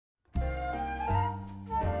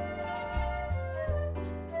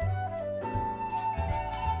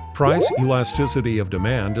Price elasticity of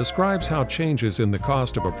demand describes how changes in the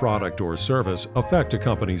cost of a product or service affect a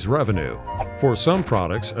company's revenue. For some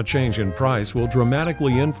products, a change in price will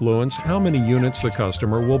dramatically influence how many units the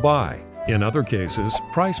customer will buy. In other cases,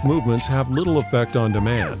 price movements have little effect on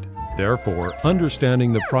demand. Therefore,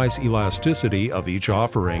 understanding the price elasticity of each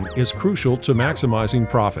offering is crucial to maximizing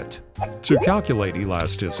profit. To calculate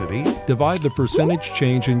elasticity, divide the percentage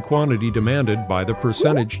change in quantity demanded by the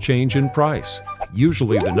percentage change in price.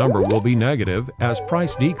 Usually the number will be negative, as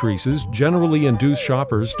price decreases generally induce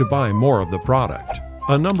shoppers to buy more of the product.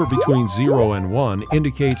 A number between 0 and 1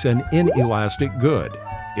 indicates an inelastic good.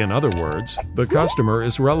 In other words, the customer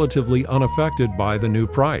is relatively unaffected by the new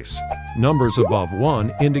price. Numbers above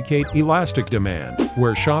 1 indicate elastic demand,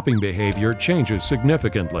 where shopping behavior changes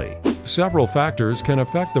significantly. Several factors can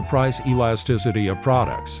affect the price elasticity of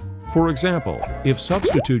products. For example, if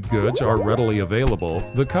substitute goods are readily available,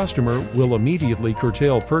 the customer will immediately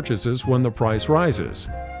curtail purchases when the price rises.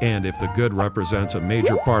 And if the good represents a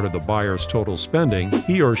major part of the buyer's total spending,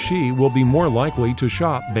 he or she will be more likely to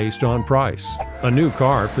shop based on price. A new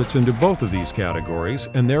car fits into both of these categories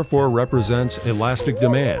and therefore represents elastic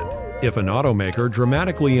demand. If an automaker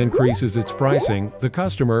dramatically increases its pricing, the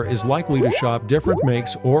customer is likely to shop different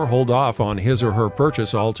makes or hold off on his or her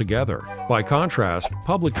purchase altogether. By contrast,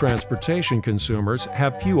 public transportation consumers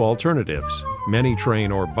have few alternatives. Many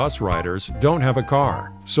train or bus riders don't have a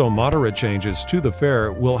car, so moderate changes to the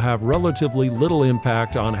fare will have relatively little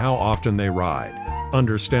impact on how often they ride.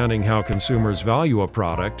 Understanding how consumers value a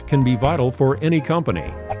product can be vital for any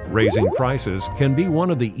company. Raising prices can be one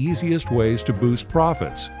of the easiest ways to boost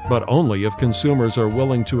profits, but only if consumers are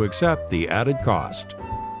willing to accept the added cost.